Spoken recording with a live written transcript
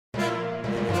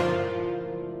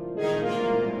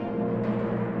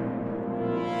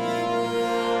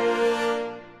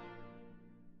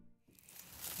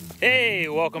Hey,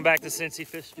 welcome back to Cincy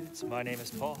Fishin. My name is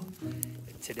Paul.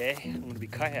 And today I'm going to be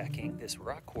kayaking this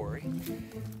rock quarry.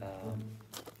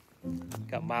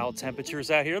 Got mild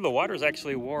temperatures out here. The water's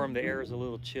actually warm. The air is a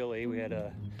little chilly. We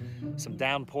had some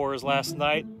downpours last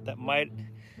night that might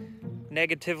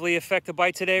negatively affect the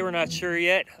bite today. We're not sure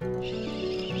yet.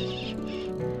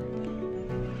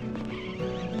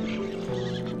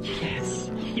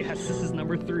 Yes, this is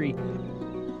number 3.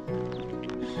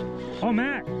 Oh,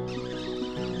 Matt.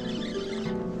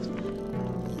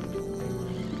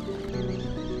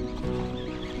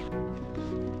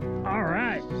 All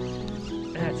right,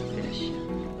 that's a fish.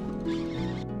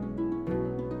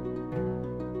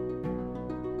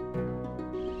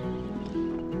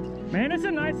 Man, it's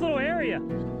a nice little area.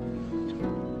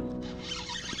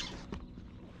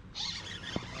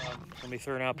 Let me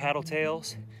throw out paddle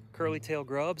tails, curly tail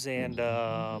grubs, and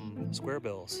square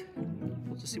bills.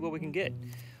 We'll just see what we can get.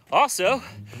 Also,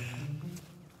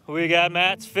 we got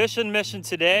Matt's fishing mission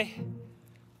today.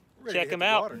 Check him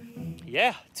out.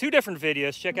 Yeah, 2 different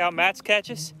videos. Check out Matt's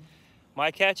catches,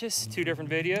 my catches, 2 different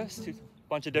videos,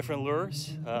 bunch of different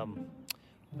lures.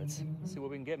 Let's see what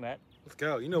we can get, Matt. Let's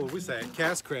go. You know what we say,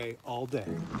 cast cray all day.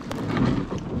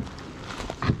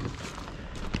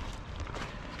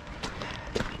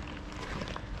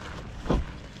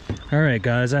 All right,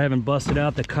 guys, I haven't busted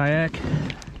out the kayak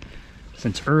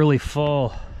since early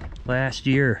fall last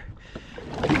year.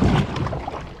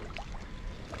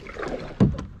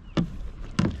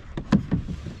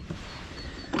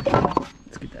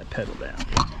 Let's get that pedal down.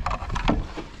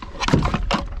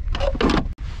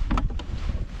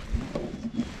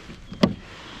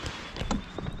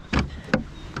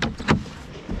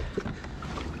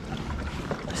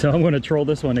 So I'm going to troll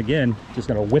this one again. Just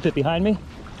going to whip it behind me,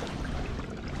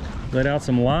 let out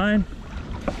some line,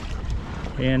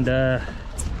 and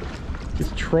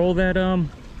just troll that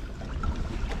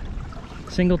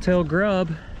single tail grub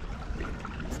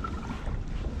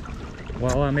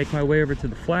while I make my way over to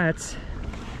the flats.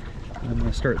 I'm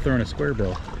going to start throwing a square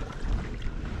bill.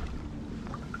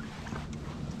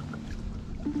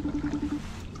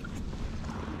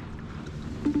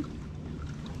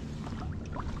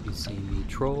 You see me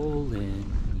trolling,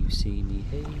 you see me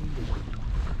hating.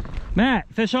 Matt,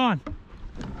 fish on!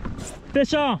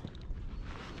 Fish on!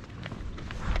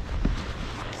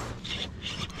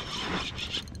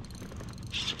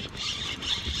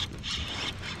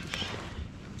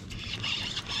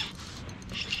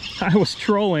 I was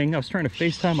trolling, I was trying to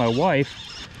FaceTime my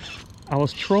wife. I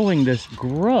was trolling this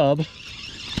grub.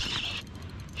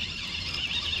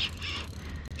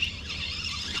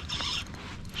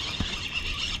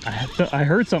 I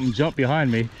heard something jump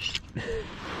behind me.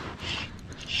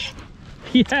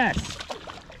 Yes!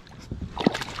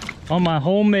 On my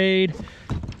homemade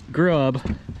grub.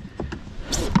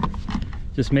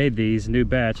 Just made these, new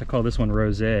batch. I call this one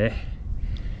Rosé.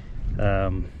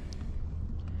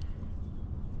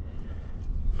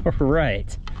 All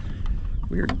right,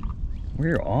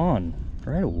 we're on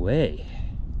right away.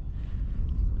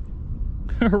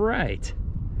 All right.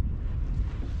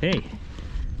 Hey,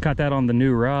 got that on the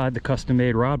new rod, the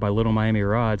custom-made rod by Little Miami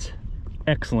Rods.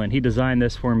 Excellent. He designed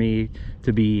this for me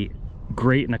to be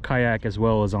great in a kayak as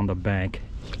well as on the bank.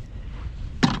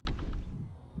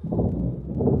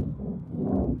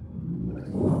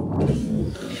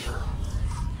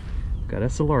 God,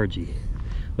 that's a largie.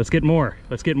 Let's get more.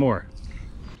 Let's get more.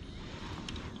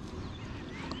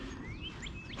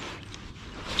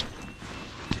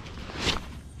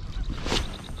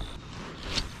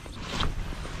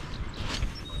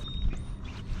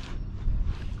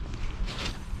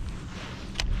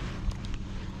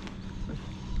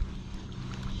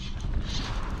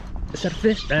 Is that a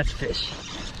fish? That's a fish.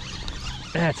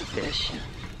 That's a fish.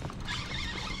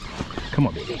 Come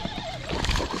on, baby.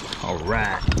 All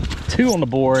right. 2 on the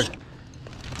board.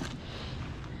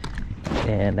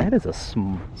 And that is a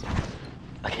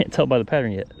I can't tell by the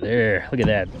pattern yet. There, look at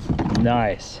that.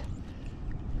 Nice.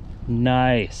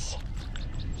 Nice.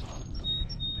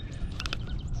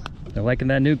 I'm liking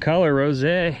that new color,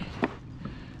 Rosé.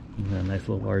 And a nice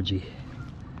little largie.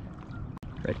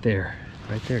 Right there,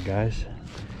 guys.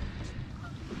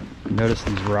 Notice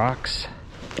these rocks,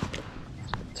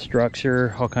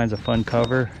 structure, all kinds of fun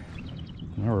cover.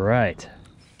 All right.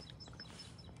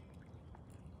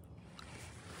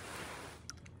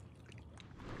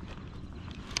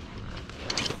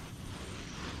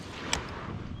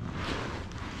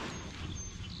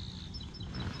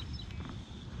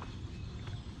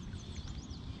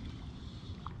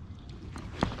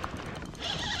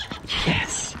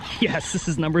 Yes, this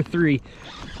is number 3.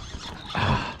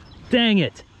 Ah, dang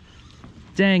it.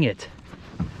 Dang it.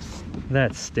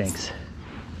 That stinks.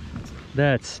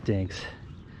 That stinks.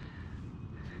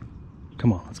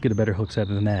 Come on, let's get a better hook set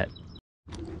than that.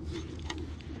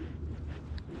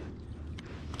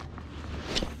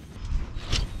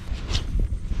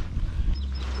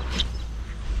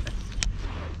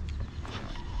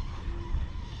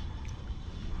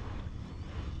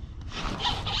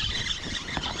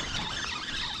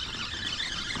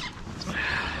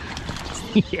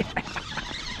 Yeah.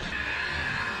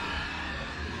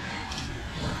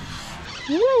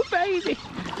 Woo, baby.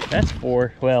 That's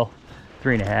 4, well,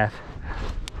 3.5.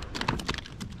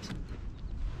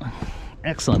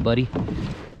 Excellent, buddy.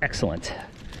 Excellent.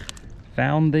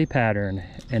 Found the pattern,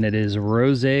 and it is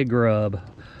Rose Grub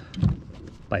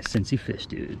by Cincy Fish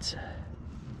Dudes.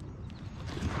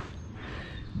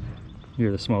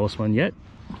 You're the smallest one yet.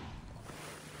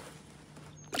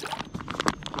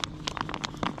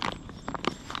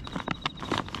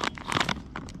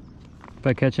 If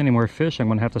I catch any more fish, I'm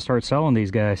gonna have to start selling these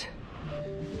guys.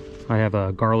 I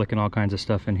have garlic and all kinds of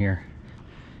stuff in here,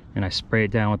 and I spray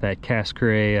it down with that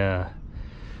Cascray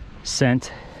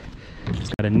scent.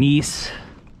 It's got anise,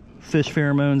 fish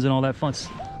pheromones, and all that fun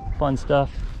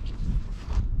stuff.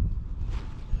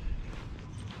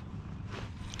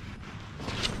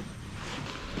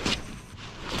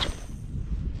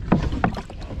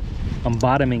 I'm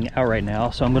bottoming out right now,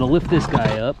 so I'm gonna lift this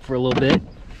guy up for a little bit.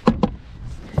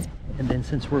 And then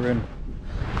since we're in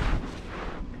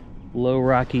low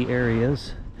rocky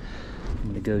areas, I'm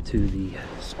going to go to the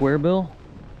square bill.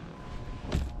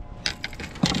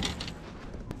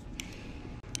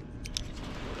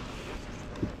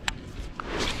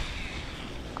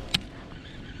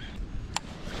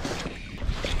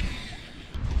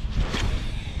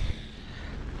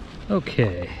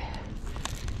 Okay,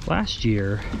 last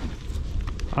year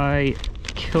I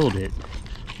killed it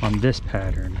on this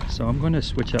pattern, so I'm going to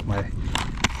switch up my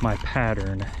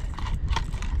pattern.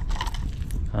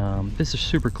 This is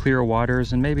super clear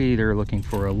waters, and maybe they're looking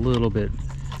for a little bit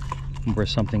more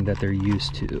something that they're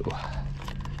used to.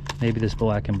 Maybe this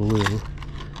black and blue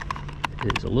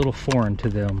is a little foreign to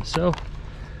them, so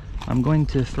I'm going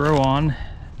to throw on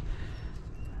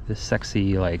this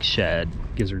sexy like shad,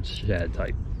 gizzard shad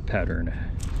type pattern.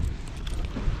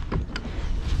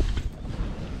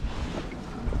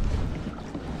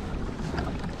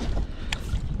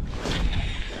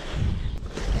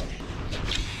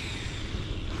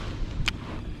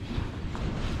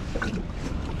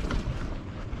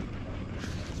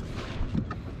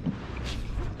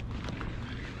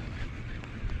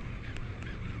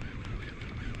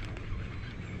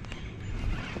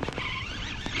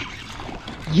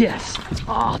 Yes!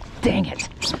 Oh, dang it!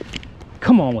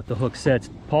 Come on with the hook sets,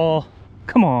 Paul.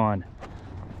 Come on.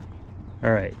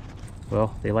 All right.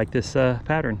 Well, they like this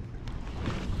pattern.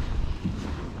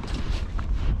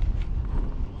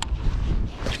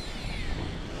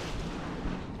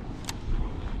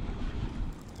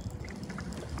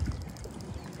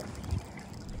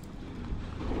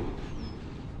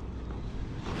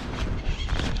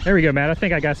 There we go, Matt. I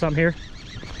think I got something here.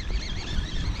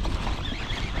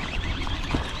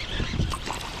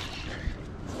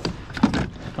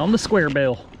 On the square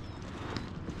bill.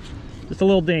 Just a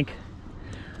little dink.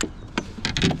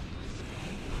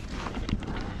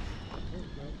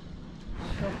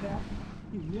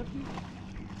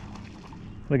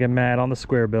 Look at Matt on the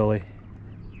square billy.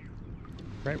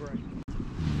 Right.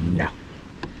 No. All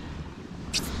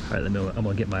right, I'm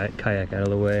gonna get my kayak out of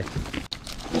the way.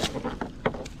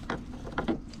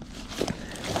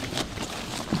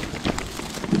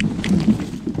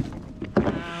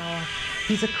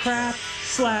 He's a crap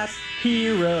slap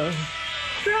hero.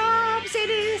 Drops in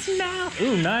his mouth.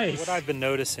 Ooh, nice. What I've been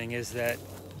noticing is that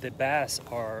the bass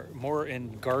are more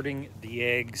in guarding the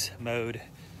eggs mode,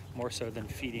 more so than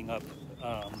feeding up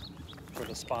for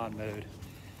the spawn mode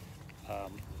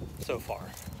so far.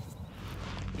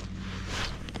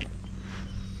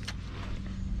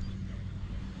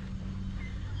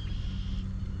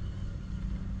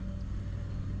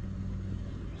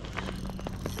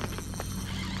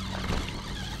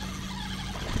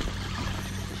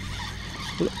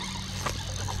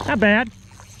 Not bad.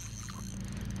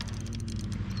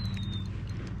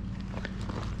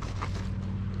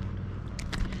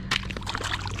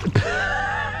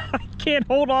 I can't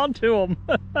hold on to them.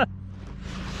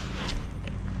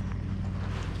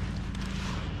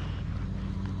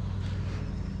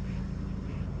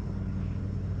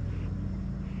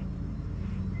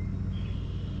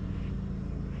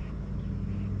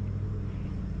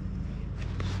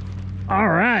 All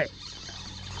right.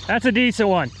 That's a decent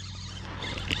one.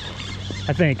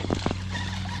 I think.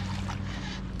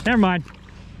 Never mind.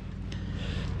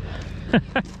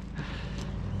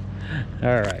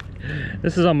 All right.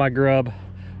 This is on my grub.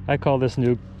 I call this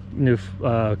new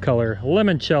color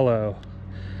limoncello.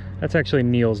 That's actually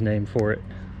Neil's name for it.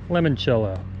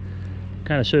 Limoncello.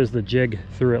 Kind of shows the jig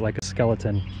through it like a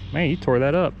skeleton. Man, you tore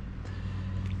that up.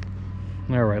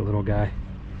 All right, little guy.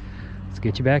 Let's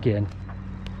get you back in.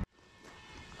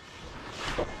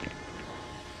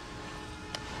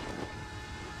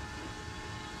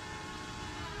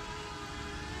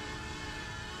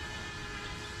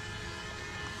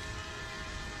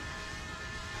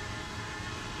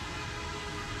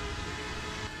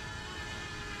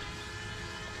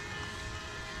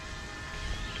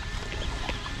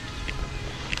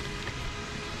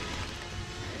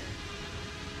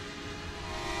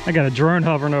 I got a drone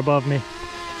hovering above me.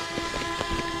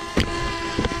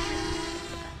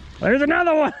 There's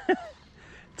another one.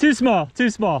 Too small, too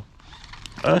small.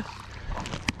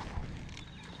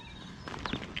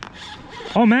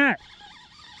 Oh, Matt,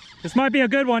 this might be a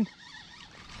good one.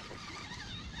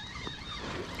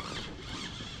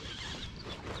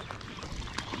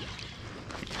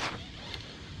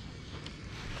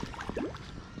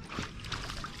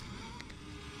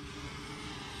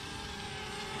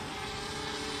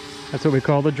 That's what we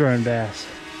call the drone bass.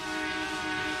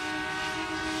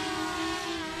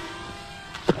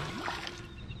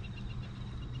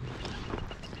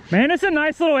 Man, it's a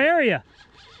nice little area.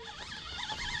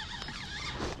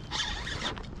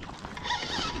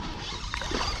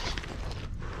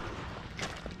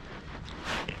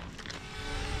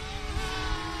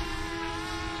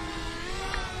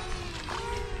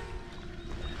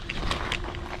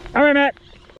 All right, Matt.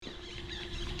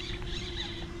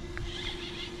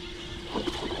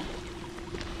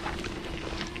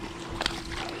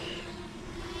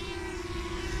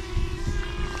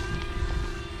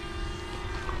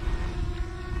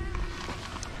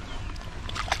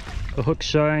 The hook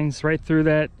shines right through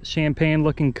that champagne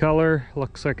looking color.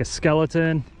 Looks like a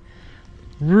skeleton.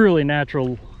 Really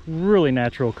natural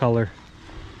color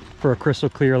for a crystal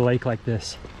clear lake like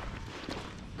this.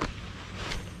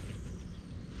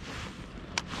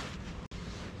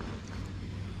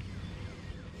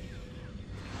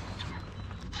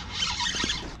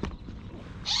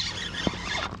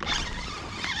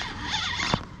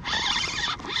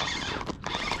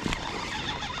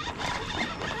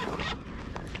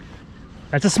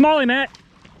 That's a smallie, Matt.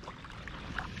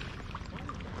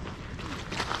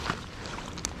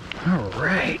 All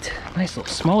right, nice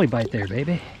little smallie bite there,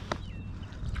 baby.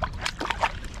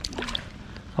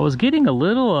 I was getting a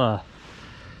little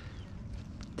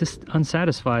just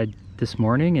unsatisfied this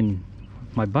morning in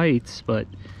my bites, but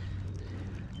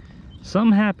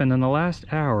something happened in the last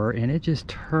hour and it just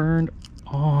turned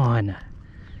on.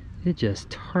 It just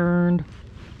turned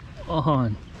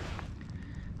on.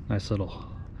 Nice little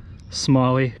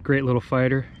smallie, great little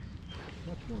fighter.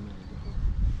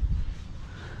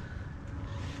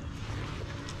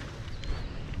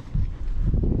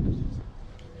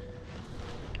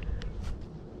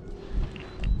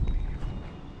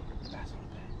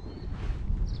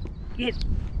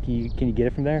 Can you get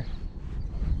it from there?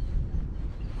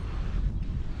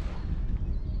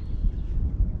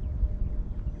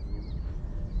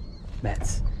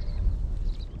 Matt's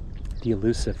the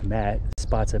elusive Matt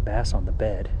spots a bass on the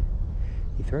bed.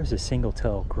 He throws a single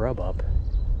tail grub up.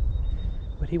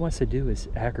 What he wants to do is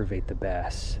aggravate the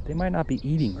bass. They might not be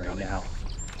eating right now,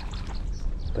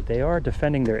 but they are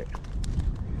defending their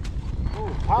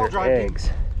eggs.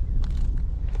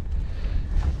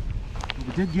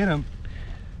 We did get him.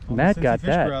 Matt got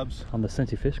that on the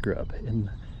Cincy fish grub in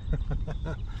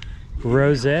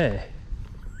Rosé.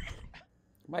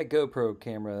 My GoPro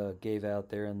camera gave out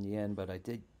there in the end, but I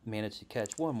did manage to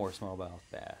catch one more smallmouth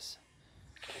bass.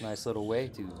 Nice little way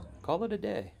to call it a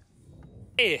day.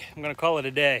 Hey, I'm gonna call it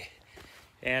a day.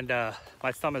 And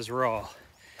my thumb is raw.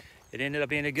 It ended up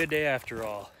being a good day after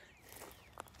all.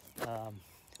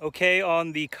 Okay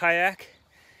on the kayak.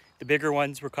 The bigger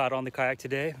ones were caught on the kayak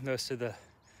today. Most of the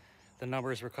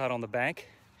numbers were caught on the bank.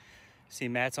 See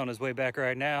Matt's on his way back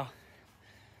right now.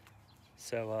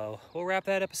 So we'll wrap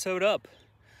that episode up.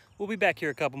 We'll be back here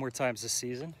a couple more times this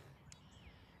season.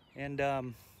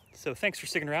 And so thanks for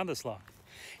sticking around this long.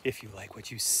 If you like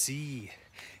what you see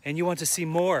and you want to see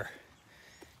more,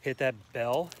 hit that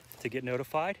bell to get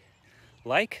notified.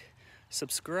 Like,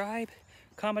 subscribe,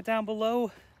 comment down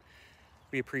below.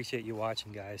 We appreciate you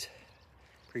watching, guys.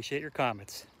 Appreciate your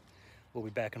comments. We'll be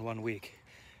back in 1 week.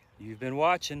 You've been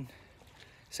watching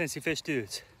Cincy Fish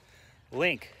Dudes.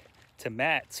 Link to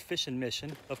Matt's fishing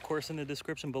mission, of course, in the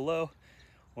description below.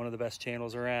 One of the best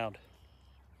channels around.